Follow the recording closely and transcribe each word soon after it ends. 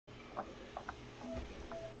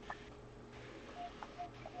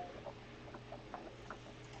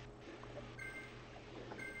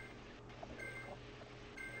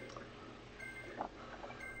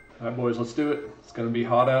All right, boys, let's do it. It's going to be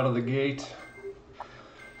hot out of the gate.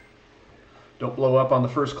 Don't blow up on the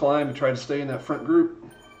first climb and try to stay in that front group.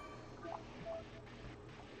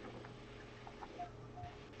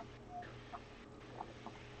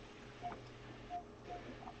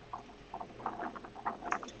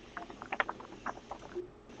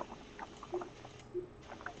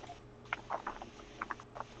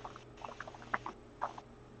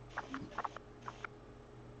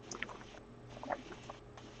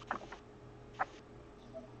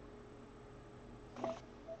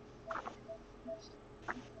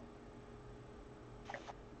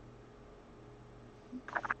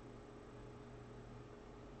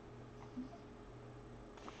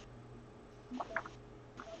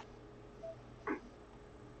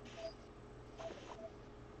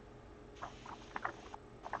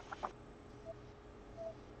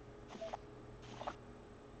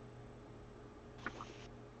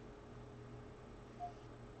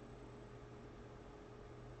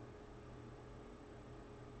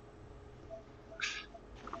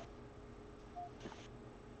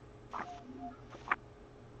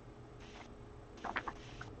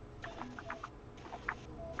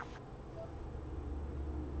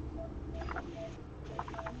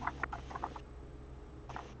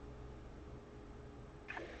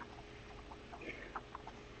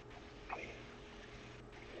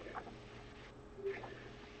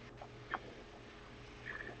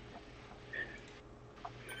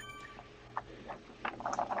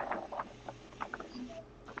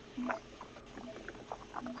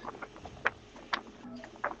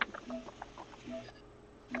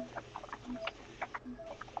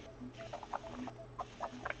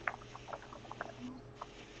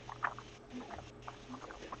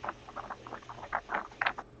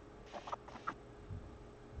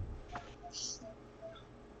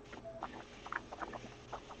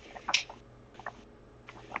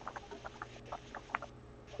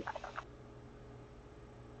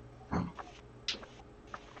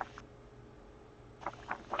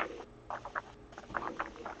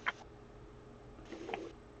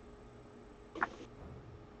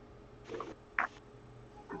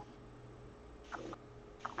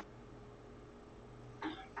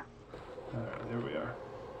 There we are.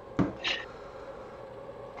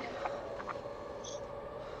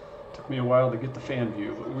 Took me a while to get the fan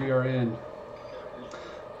view, but we are in.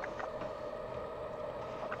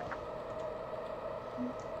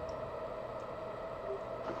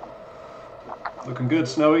 Looking good,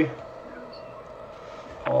 Snowy.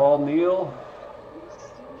 Paul, Neil.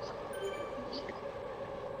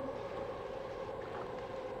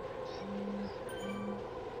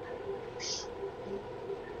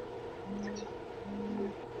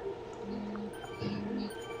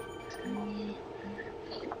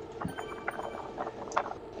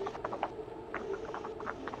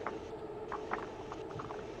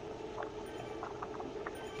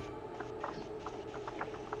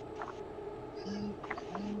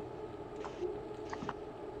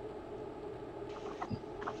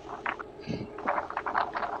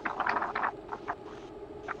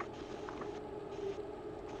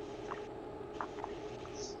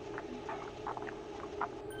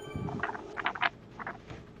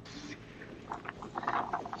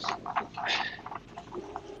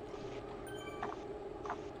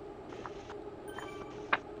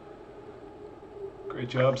 Great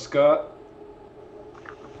job, Scott.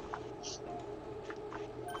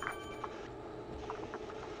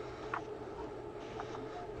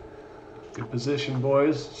 Good position,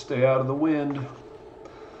 boys. Stay out of the wind.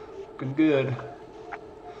 Looking good.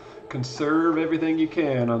 Conserve everything you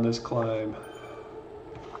can on this climb.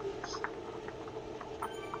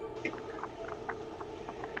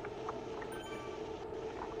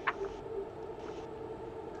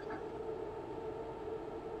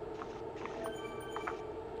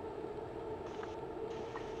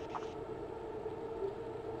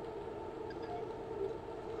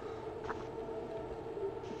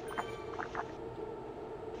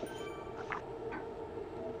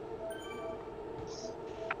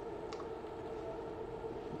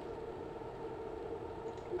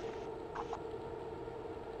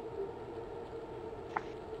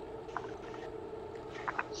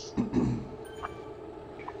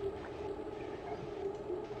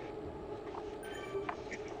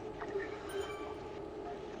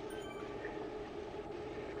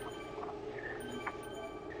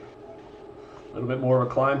 A little bit more of a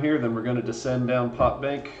climb here, then we're going to descend down Pot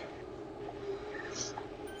Bank.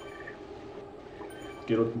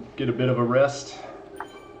 Get a bit of a rest.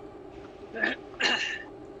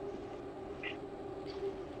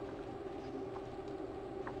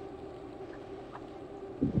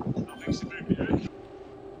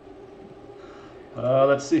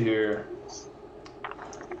 let's see here.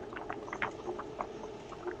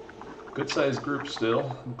 Good sized group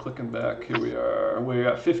still. I'm clicking back. Here we are. We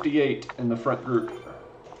got 58 in the front group.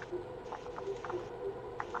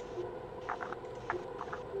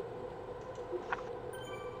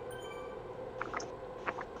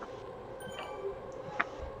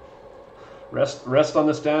 Rest on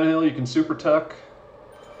this downhill. You can super tuck,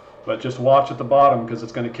 but just watch at the bottom because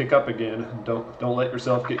it's going to kick up again. Don't let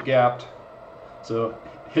yourself get gapped. So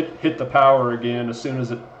hit the power again as soon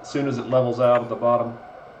as it levels out at the bottom.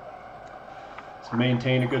 So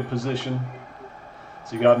maintain a good position.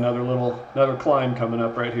 So you got another climb coming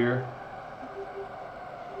up right here.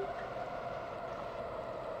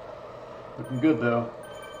 Looking good though.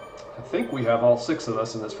 I think we have all 6 of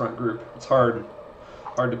us in this front group. It's hard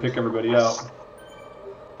to pick everybody out.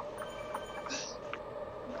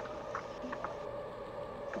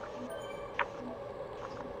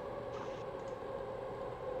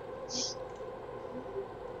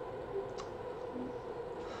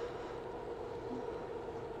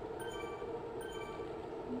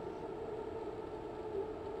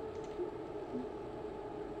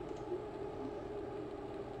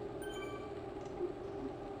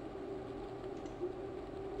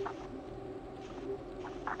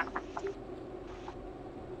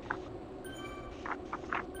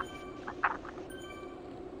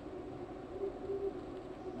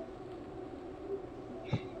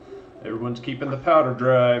 Everyone's keeping the powder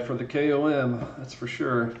dry for the KOM, that's for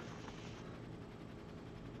sure.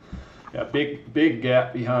 Yeah, big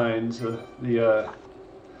gap behind, so the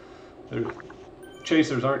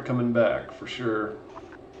chasers aren't coming back for sure.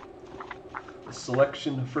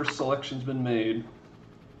 The first selection's been made.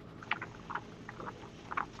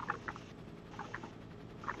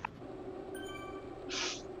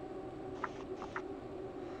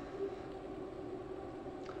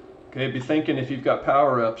 Okay, be thinking if you've got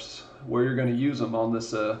power-ups where you're going to use them on this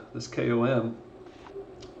this KOM.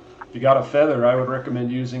 If you got a feather, I would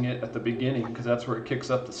recommend using it at the beginning because that's where it kicks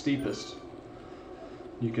up the steepest.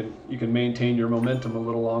 You can maintain your momentum a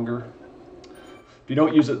little longer. If you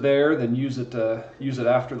don't use it there, then use it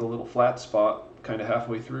after the little flat spot, kind of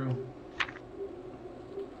halfway through.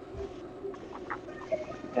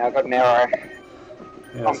 Yeah, I've got an arrow.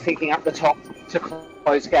 Yes. I'm picking up the top to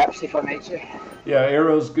close gaps if I need to. Yeah,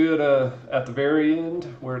 arrow's good at the very end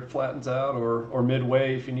where it flattens out, or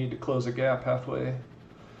midway if you need to close a gap halfway.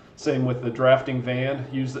 Same with the drafting van.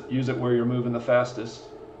 Use it where you're moving the fastest.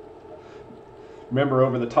 Remember,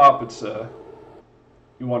 over the top, it's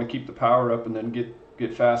you want to keep the power up and then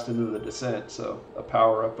get fast into the descent. So a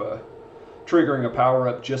power up, triggering a power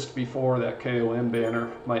up just before that KOM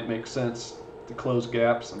banner might make sense to close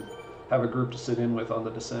gaps and have a group to sit in with on the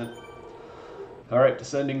descent. All right,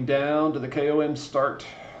 descending down to the KOM start.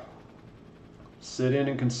 Sit in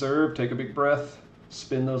and conserve, take a big breath,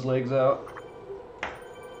 spin those legs out.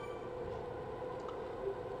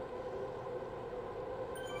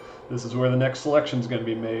 This is where the next selection is going to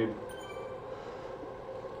be made.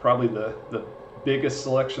 Probably the biggest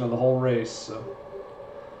selection of the whole race, so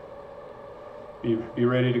be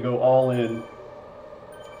ready to go all in.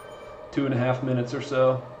 2.5 minutes or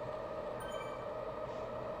so.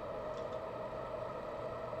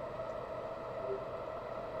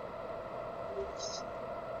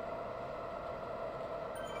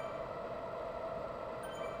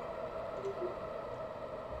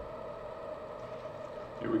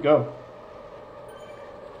 Here we go.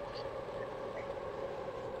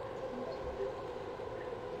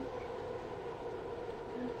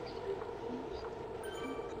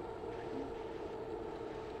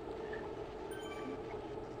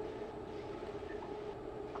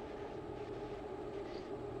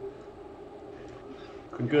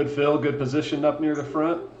 Good, Phil. Good position up near the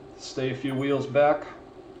front. Stay a few wheels back.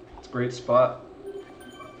 It's a great spot.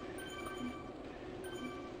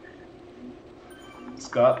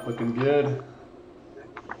 Scott looking good.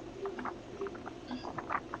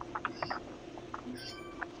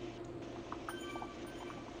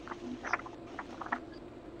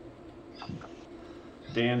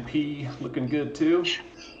 Dan P looking good too.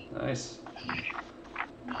 Nice.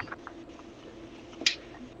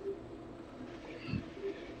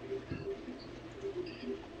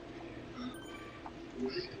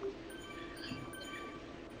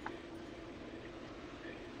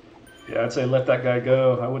 Yeah, I'd say let that guy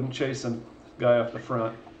go. I wouldn't chase him. Guy off the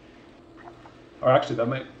front. Or actually, that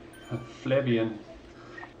might... Flavian.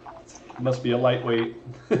 Must be a lightweight.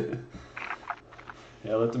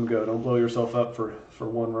 Yeah, let them go. Don't blow yourself up for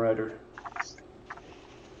one rider.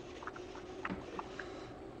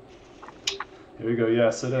 Here we go. Yeah,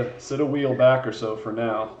 sit a wheel back or so for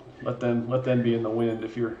now. Let them be in the wind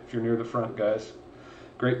if you're near the front, guys.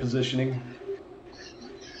 Great positioning.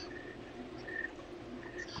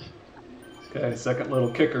 Okay, second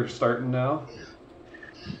little kicker starting now.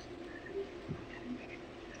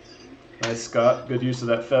 Nice, Scott. Good use of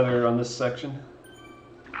that feather on this section.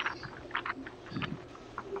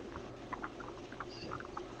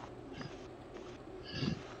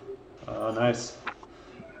 Nice.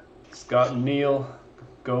 Scott and Neil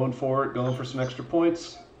going for it, going for some extra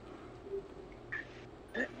points.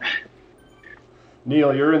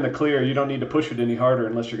 Neil, you're in the clear. You don't need to push it any harder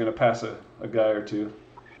unless you're going to pass a guy or two.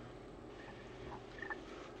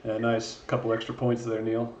 Yeah, nice. Couple extra points there,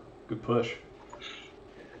 Neil. Good push.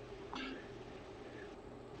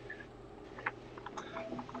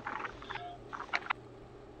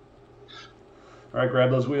 All right, grab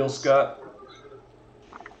those wheels, Scott.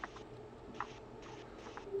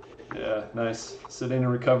 Yeah, nice. Sit in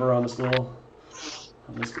and recover on this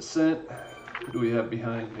descent. Who do we have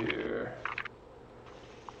behind here?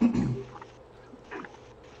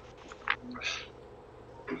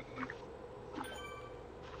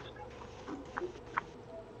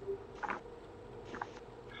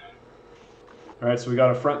 All right, so we got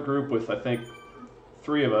a front group with, I think,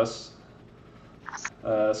 3 of us.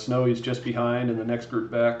 Snowy's just behind, and the next group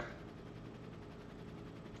back.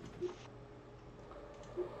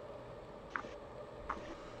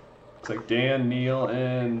 Looks like Dan, Neil,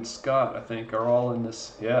 and Scott, I think, are all in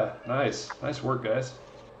this. Yeah, nice. Nice work, guys.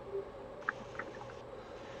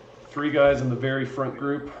 3 guys in the very front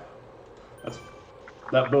group.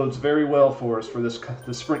 That bodes very well for us for this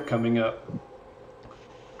sprint coming up.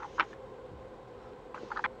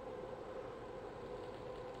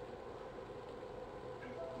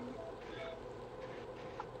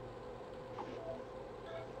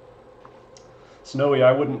 Snowy,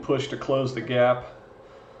 I wouldn't push to close the gap,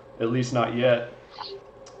 at least not yet,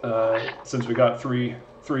 since we got three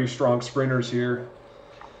strong sprinters here.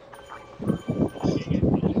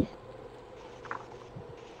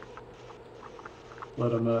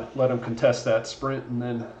 Let them contest that sprint, and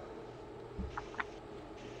then.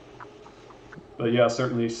 But yeah,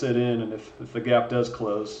 certainly sit in, and if the gap does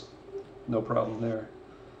close, no problem there.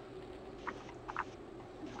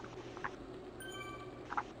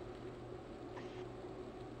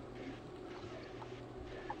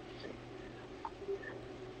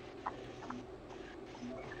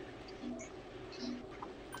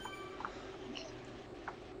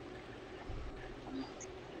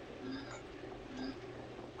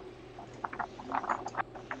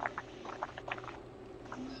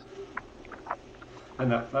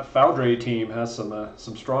 And that Foudray team has some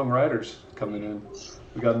strong riders coming in.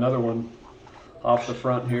 We got another one off the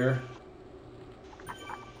front here.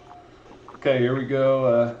 Okay, here we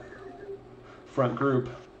go. Front group,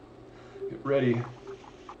 get ready.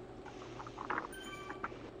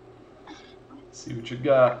 See what you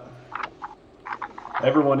got.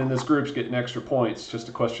 Everyone in this group's getting extra points. Just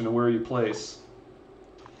a question of where you place.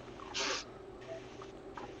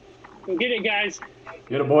 Go get it, guys.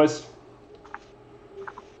 Get it, boys.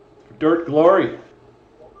 Dirt glory.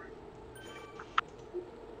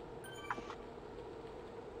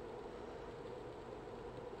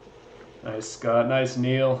 Nice, Scott. Nice,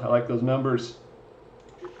 Neil. I like those numbers.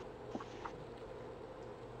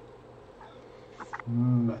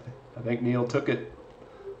 I think Neil took it.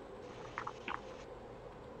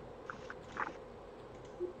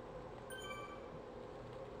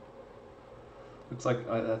 Looks like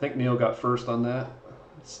I think Neil got first on that.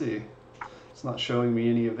 Let's see. It's not showing me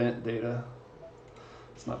any event data.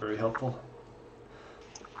 It's not very helpful.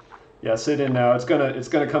 Yeah, sit in now. It's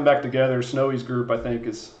gonna come back together. Snowy's group, I think,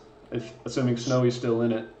 is, assuming Snowy's still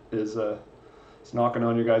in it, is it's knocking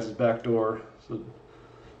on your guys' back door. So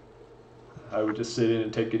I would just sit in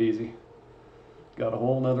and take it easy. Got a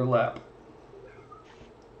whole nother lap.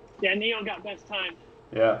 Yeah, Neil got best time.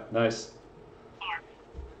 Yeah, nice.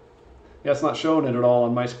 Yeah, it's not showing it at all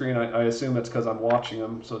on my screen. I assume it's because I'm watching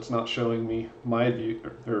him, so it's not showing me my view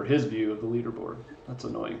or his view of the leaderboard. That's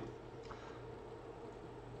annoying.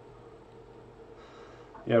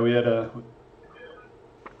 Yeah, we had I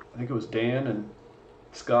think it was Dan and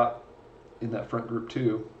Scott in that front group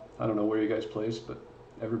too. I don't know where you guys placed, but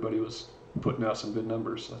everybody was putting out some good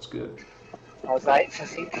numbers, so that's good. I was 8th, I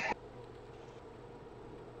think.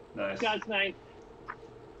 Nice. Scott's 9th.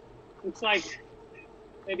 Looks like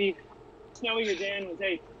maybe Snowy or Dan was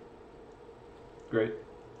 8th. Great.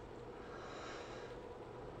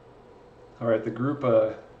 All right, the group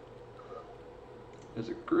is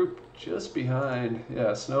a group just behind.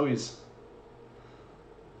 Yeah, Snowy's.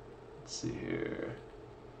 Let's see here.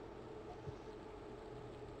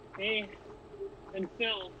 Me and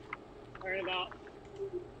Phil are in about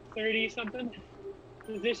 30 something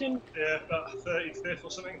position. Yeah, about 35th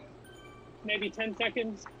or something. Maybe 10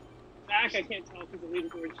 seconds back. I can't tell because the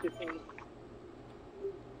leaderboard's shifting.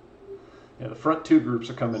 Yeah, the front two groups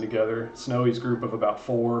are coming together. Snowy's group of about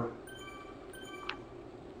 4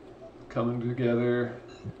 coming together.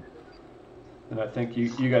 And I think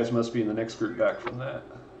you guys must be in the next group back from that.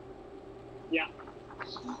 Yeah.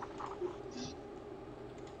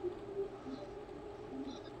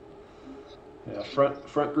 Yeah,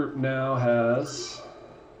 front group now has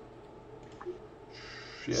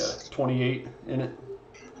 28 in it.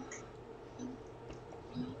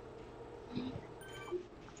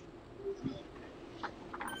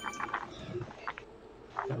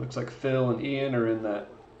 It looks like Phil and Ian are in that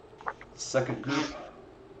second group.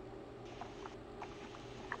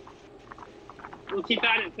 We'll keep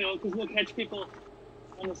at it, Phil, because we'll catch people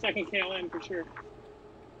on the second KLM for sure.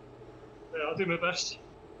 Yeah, I'll do my best.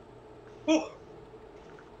 Oh!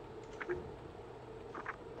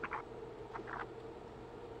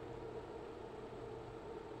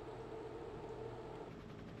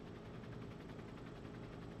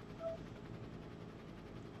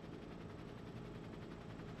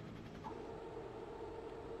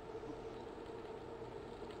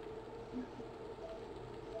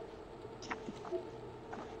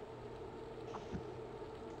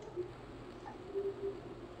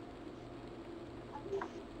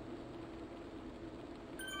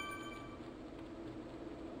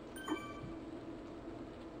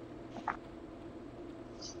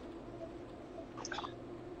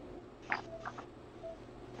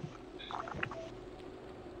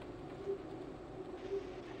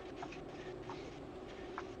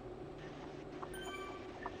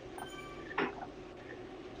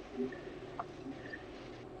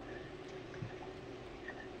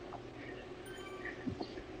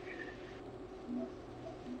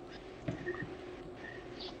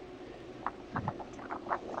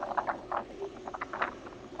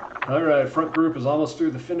 All right, front group is almost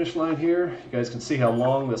through the finish line here. You guys can see how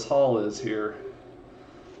long this haul is here.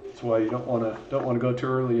 That's why you don't want to go too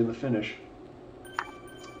early in the finish.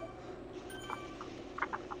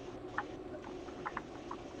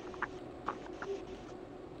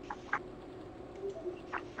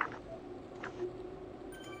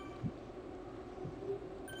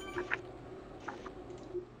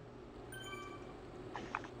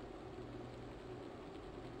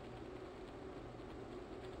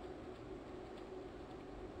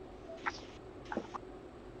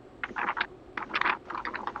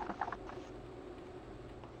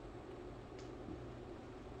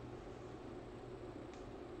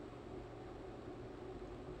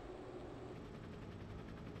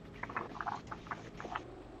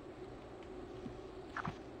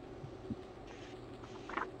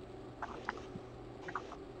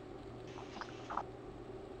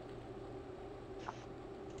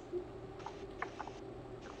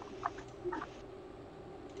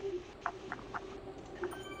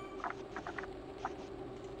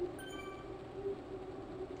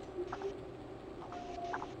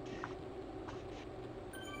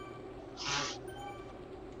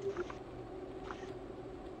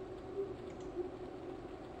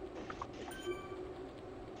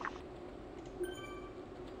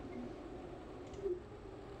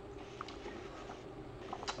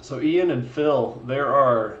 So Ian and Phil, there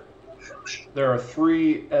are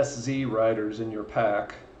 3 SZ riders in your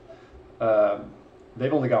pack.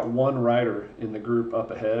 They've only got 1 rider in the group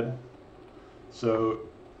up ahead. So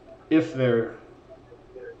if they're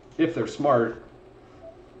smart,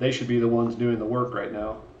 they should be the ones doing the work right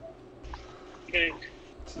now. Okay.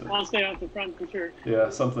 So, I'll stay out the front for sure. yeah,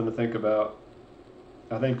 something to think about.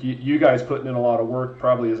 I think you guys putting in a lot of work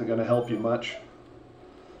probably isn't going to help you much,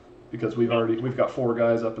 because we've got 4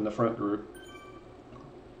 guys up in the front group.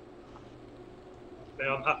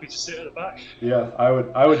 Yeah, I'm happy to sit at the back. Yeah,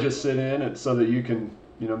 I would just sit in it so that you can,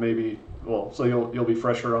 maybe, so you'll be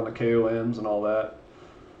fresher on the KOMs and all that.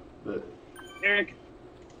 But Eric,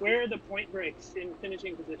 where are the point breaks in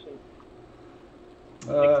finishing position?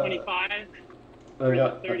 Like 25 or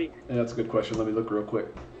yeah, 30? Yeah, that's a good question. Let me look real quick.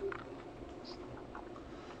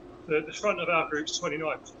 The front of our group's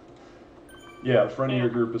 29. Yeah, the front of your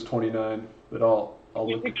group is 29, but I'll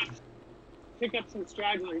look. Pick up some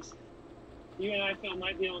stragglers. You and I, Phil,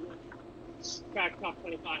 might be able to crack top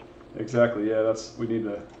 25. Exactly. Yeah, we need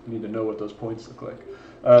to know what those points look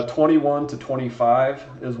like. 21 to 25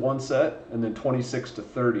 is one set, and then 26 to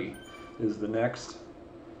 30 is the next.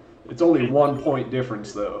 It's only 1 point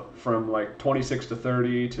difference though, from like 26 to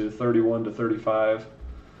 30 to 31 to 35.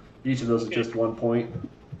 Each of those is just 1 point.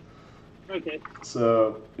 Okay.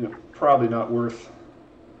 So probably not worth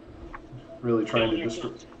really trying to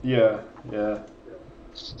destroy. Yeah, yeah.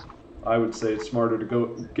 I would say it's smarter to go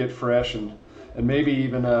get fresh and maybe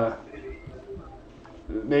even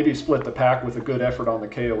maybe split the pack with a good effort on the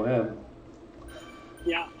KOM.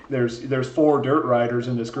 Yeah. There's 4 dirt riders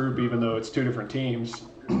in this group, even though it's 2 different teams.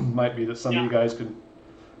 Might be that some of you guys can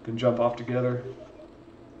jump off together.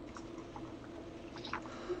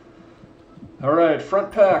 All right,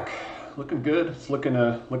 front pack, looking good. It's looking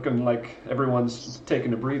like everyone's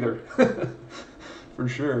taking a breather, for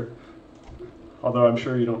sure. Although I'm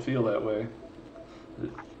sure you don't feel that way.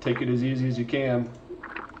 Take it as easy as you can.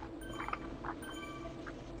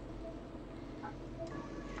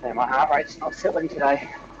 Yeah, my heart rate's not settling today.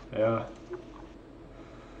 Yeah.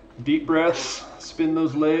 Deep breaths, spin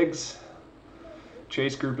those legs.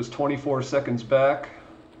 Chase group is 24 seconds back.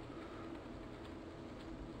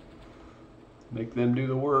 Make them do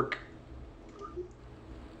the work.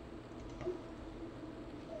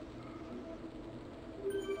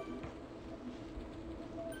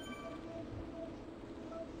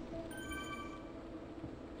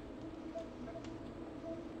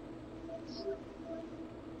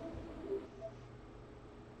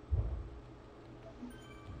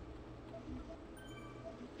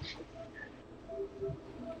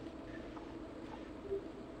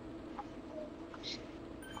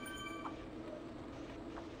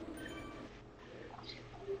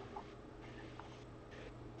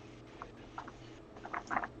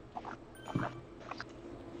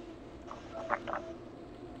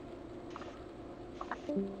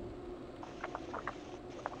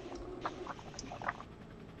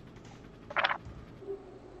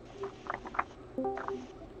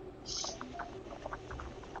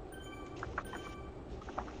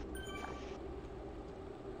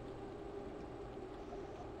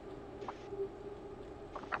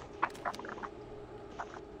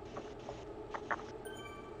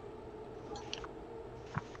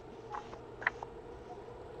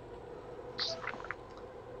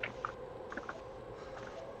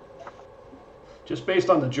 Just based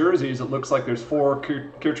on the jerseys, it looks like there's 4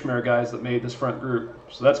 Kirchmere guys that made this front group.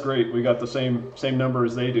 So that's great. We got the same number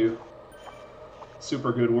as they do.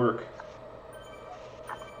 Super good work.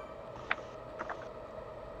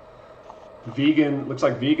 Vegan, looks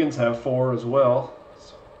like vegans have 4 as well.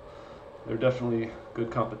 So they're definitely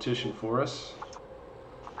good competition for us.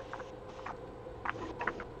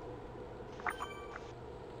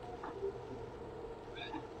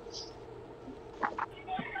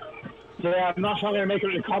 Yeah, I'm not sure I'm going to make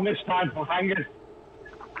it to come this time for hanging.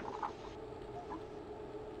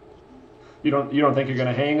 You don't think you're going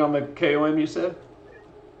to hang on the KOM, you said?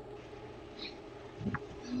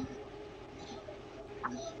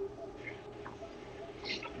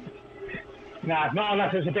 Nah, not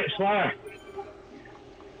unless it's a bit slower.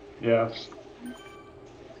 Yeah.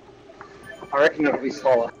 I reckon it'll be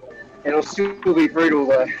slower. It'll still be brutal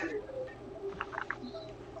though.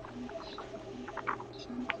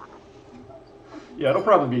 Yeah, it'll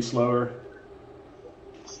probably be slower.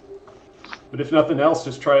 But if nothing else,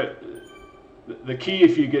 just try it. The key,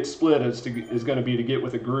 if you get split, is going to be to get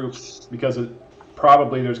with a group, because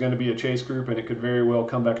probably there's going to be a chase group, and it could very well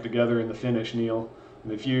come back together in the finish, Neil.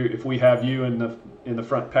 And if we have you in the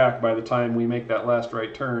front pack by the time we make that last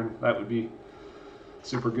right turn, that would be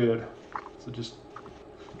super good. So just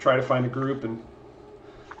try to find a group and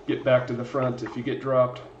get back to the front if you get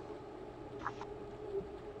dropped.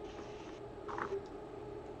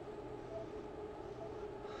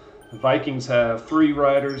 The Vikings have 3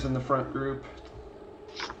 riders in the front group.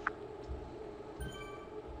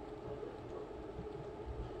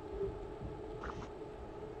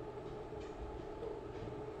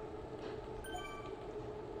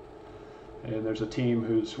 And there's a team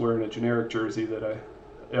who's wearing a generic jersey that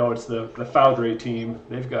it's the Foudre team.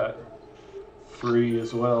 They've got 3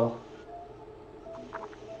 as well.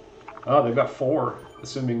 Oh, they've got 4,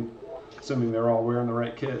 assuming they're all wearing the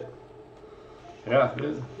right kit. Yeah, it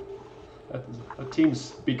is. That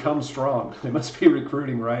team's become strong. They must be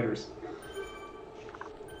recruiting riders.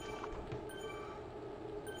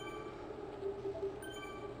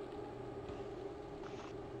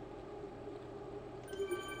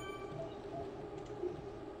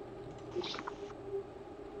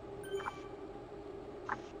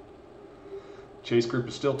 Chase group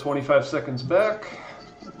is still 25 seconds back.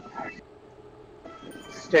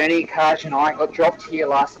 Sterny, Karch and I got dropped here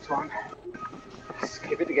last time. Just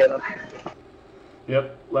keep it together.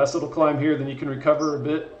 Yep, last little climb here, then you can recover a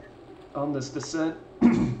bit on this descent.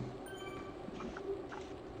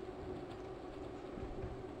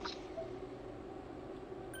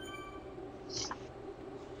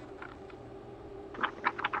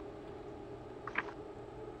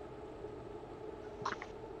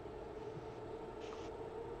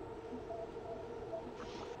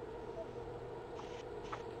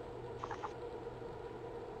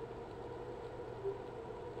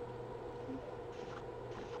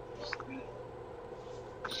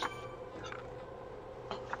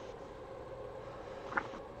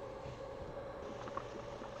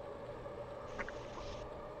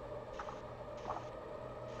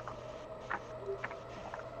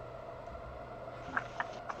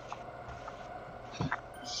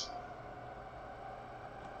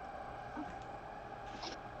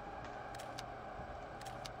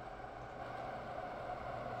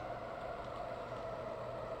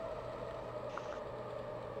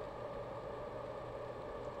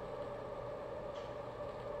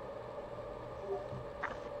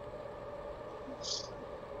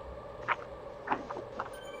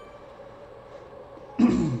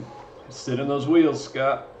 Sit in those wheels,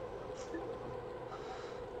 Scott.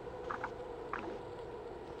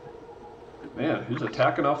 Man, who's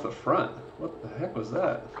attacking off the front? What the heck was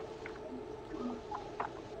that?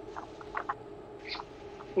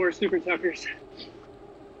 4 super tuckers.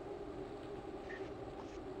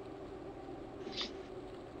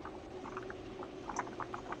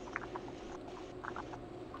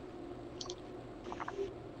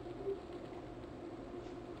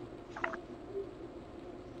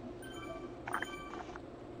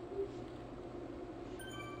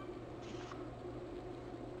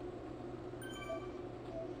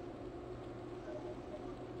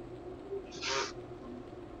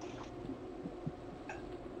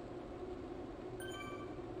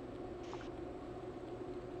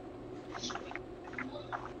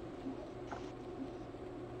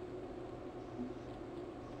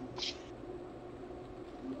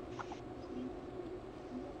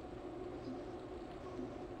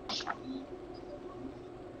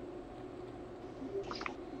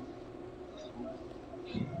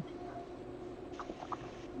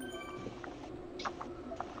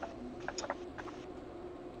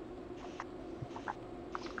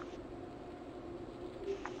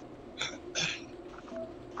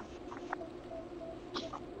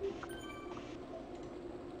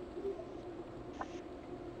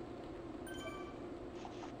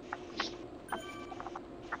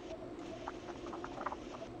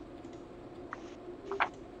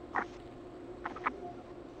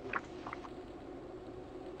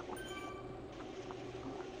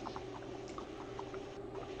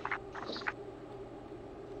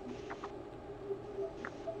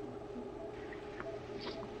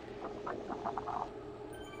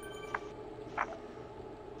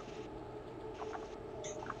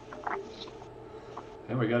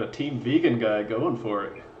 And we got a team vegan guy going for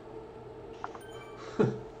it.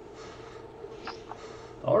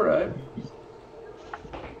 All right.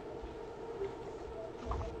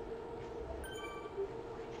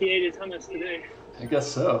 He ate his hummus today. I guess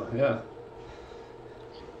so, yeah.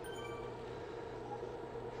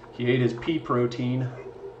 He ate his pea protein.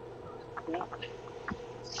 Yeah.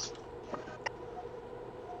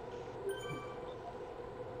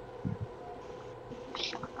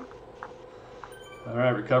 All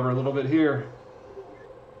right, recover a little bit here.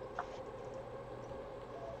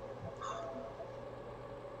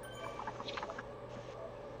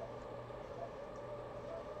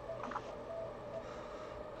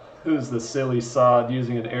 Who's the silly sod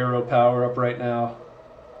using an arrow power up right now?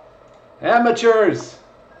 Amateurs!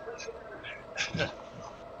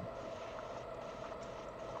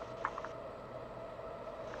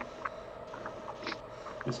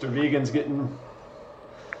 Mr. Vegan's getting...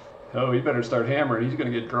 Oh, he better start hammering. He's going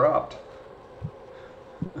to get dropped.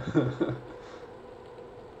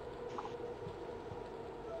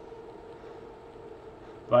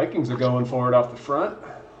 Vikings are going for it off the front.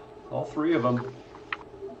 All 3 of them.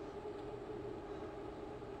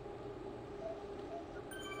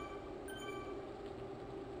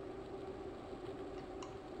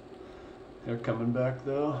 They're coming back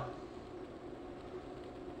though.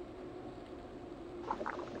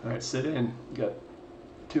 All right, sit in. You got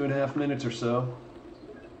 2.5 minutes or so.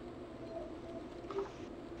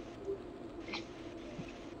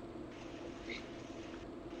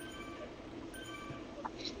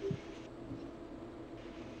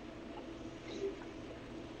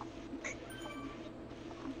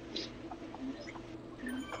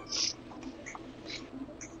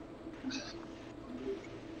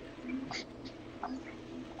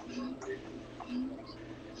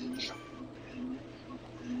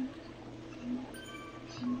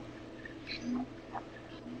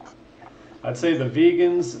 I'd say the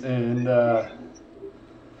vegans and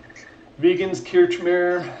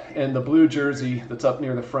Kirchmere, and the blue jersey that's up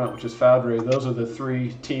near the front, which is Foudray. Those are the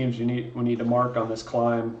 3 teams we need to mark on this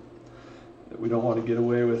climb that we don't want to get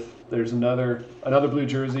away with. There's another blue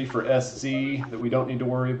jersey for SZ that we don't need to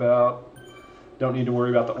worry about. Don't need to worry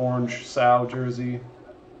about the orange Sow jersey.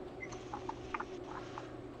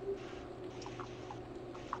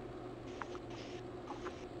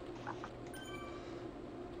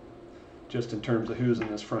 Just in terms of who's in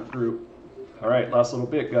this front group. All right, last little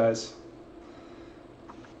bit, guys.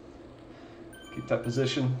 Keep that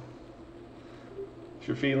position. If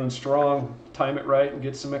you're feeling strong, time it right and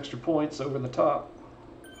get some extra points over the top.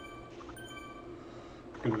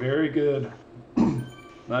 Looking very good.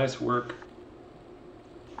 Nice work.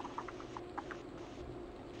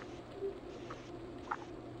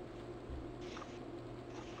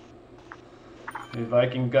 The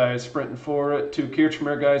Viking guys sprinting for it. 2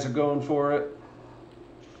 Kirchmere guys are going for it.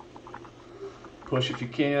 Push if you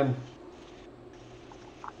can.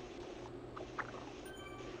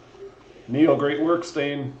 Neil, great work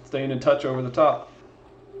staying in touch over the top.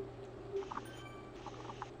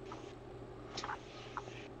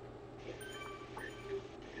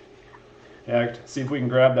 Yeah, see if we can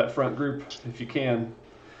grab that front group if you can.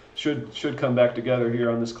 Should come back together here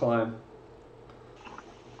on this climb.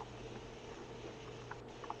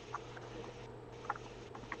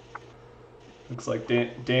 Looks like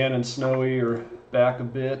Dan and Snowy are back a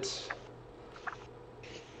bit.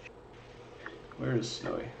 Where is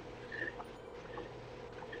Snowy?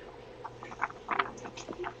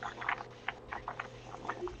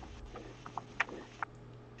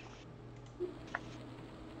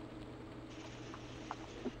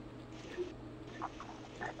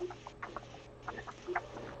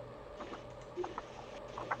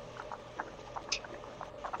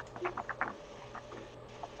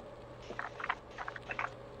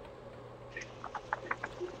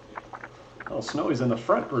 Oh, Snowy's in the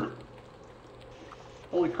front group.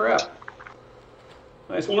 Holy crap.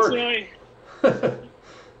 Nice work. All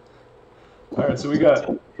right, so we got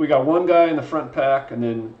one guy in the front pack, and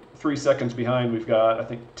then 3 seconds behind we've got, I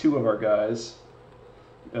think, 2 of our guys,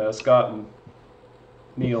 Scott and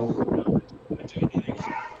Neil.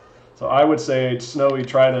 So I would say, Snowy,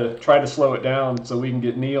 try to slow it down so we can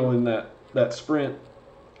get Neil in that sprint,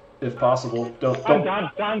 if possible. Don't.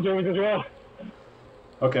 Dan's doing it as well.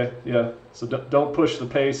 Okay, yeah. So don't push the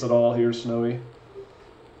pace at all here, Snowy.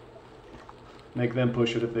 Make them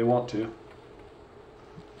push it if they want to.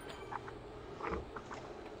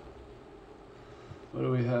 What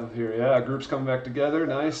do we have here? Yeah, group's coming back together.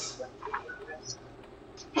 Nice.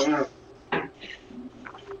 All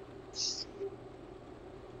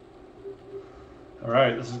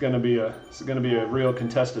right, this is going to be a real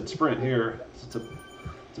contested sprint here. It's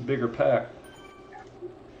a bigger pack.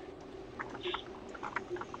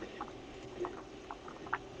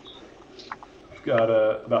 We've got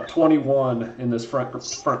about 21 in this front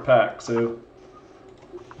pack, so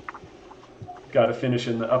got to finish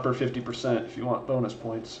in the upper 50% if you want bonus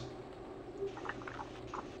points.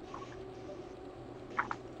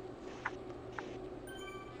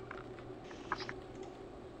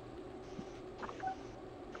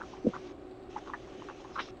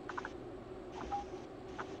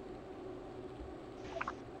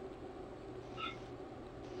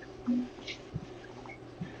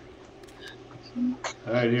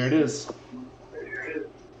 All right, here it is.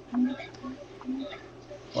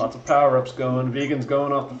 Lots of power-ups going. Vegan's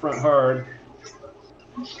going off the front hard.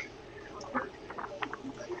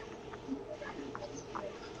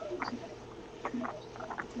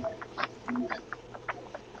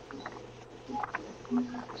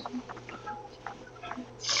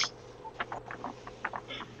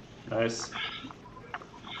 Nice.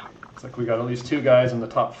 Looks like we got at least 2 guys in the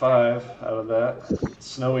top 5 out of that.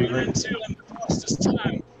 Snowy, great.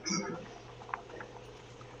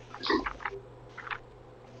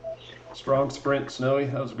 Strong sprint, Snowy.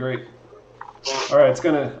 That was great. All right, I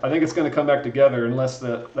think it's gonna come back together unless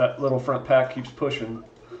that little front pack keeps pushing.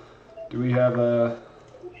 Do we have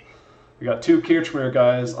we got 2 Kirchmere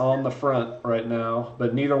guys on the front right now,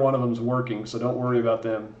 but neither one of them's working, so don't worry about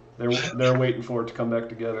them. They're waiting for it to come back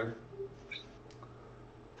together.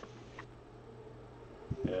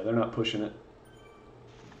 Yeah, they're not pushing it.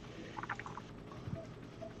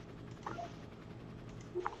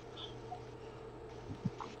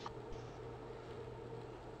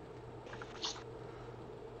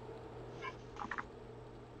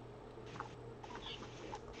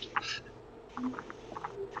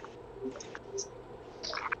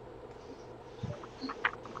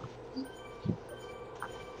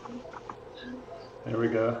 There we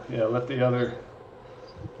go. Yeah, let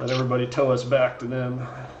everybody tow us back to them.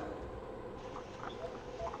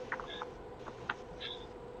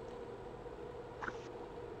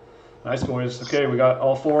 Nice, boys. Okay, we got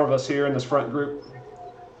all 4 of us here in this front group.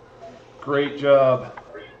 Great job.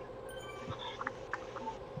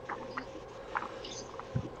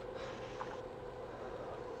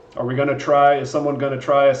 Are we going to try, is someone going to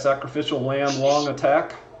try a sacrificial lamb long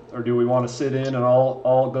attack? Or do we want to sit in and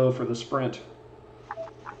all go for the sprint?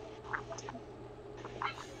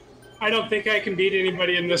 I don't think I can beat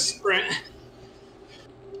anybody in this sprint.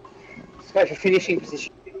 Let's go for finishing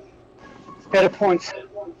position. It's better points.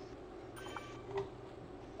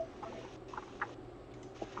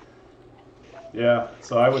 Yeah,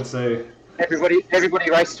 so I would say everybody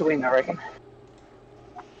race to win, I reckon.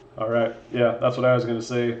 All right, yeah, that's what I was going to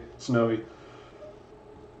say, Snowy.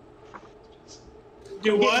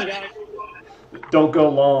 Do what? Don't go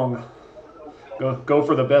long. Go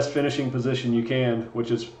for the best finishing position you can, which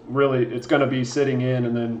is really, it's going to be sitting in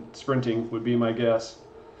and then sprinting would be my guess.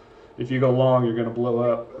 If you go long, you're going to blow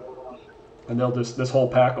up. and they'll just, this whole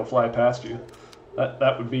pack will fly past you.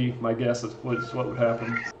 That would be my guess is what would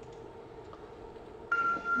happen.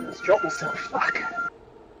 Just drop myself. Fuck.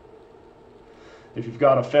 If you've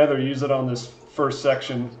got a feather, use it on this first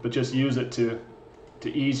section, but just use it to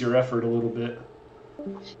ease your effort a little bit.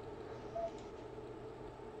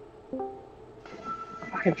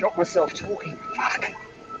 I can drop myself talking. Fuck.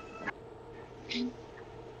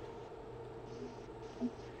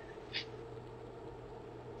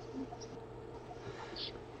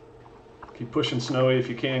 Keep pushing, Snowy, if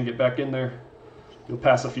you can. Get back in there. You'll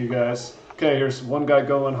pass a few guys. Okay, here's one guy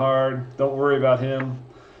going hard. Don't worry about him.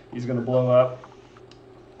 He's going to blow up.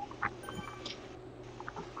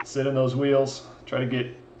 Sit in those wheels. Try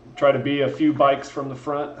to be a few bikes from the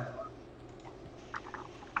front.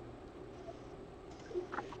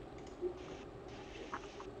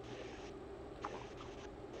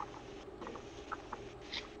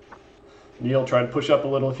 Neil, try to push up a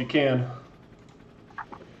little if you can.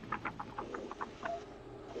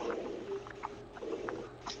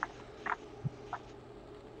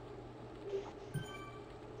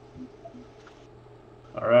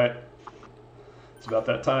 All right. It's about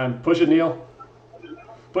that time. Push it, Neil.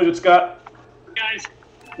 Push it, Scott. Guys,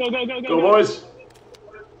 go, go, go, go. Go, boys.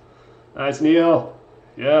 Nice, Neil.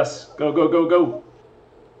 Yes. Go, go, go, go.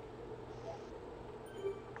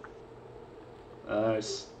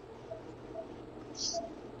 Nice.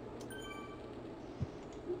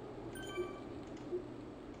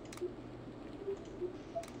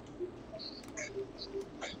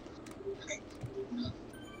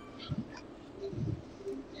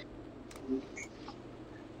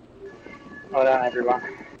 Well done, everyone.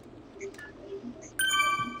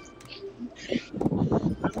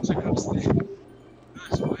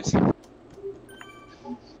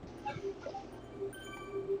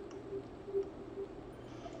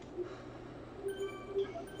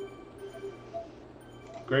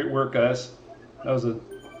 Great work, guys. That was a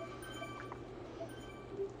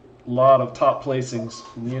lot of top placings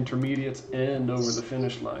in the intermediates and over the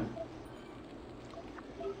finish line.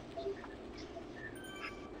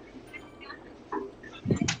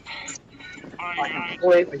 I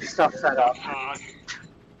completely stuffed that up.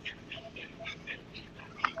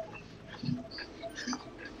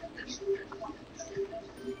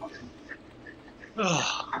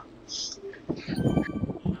 Oh.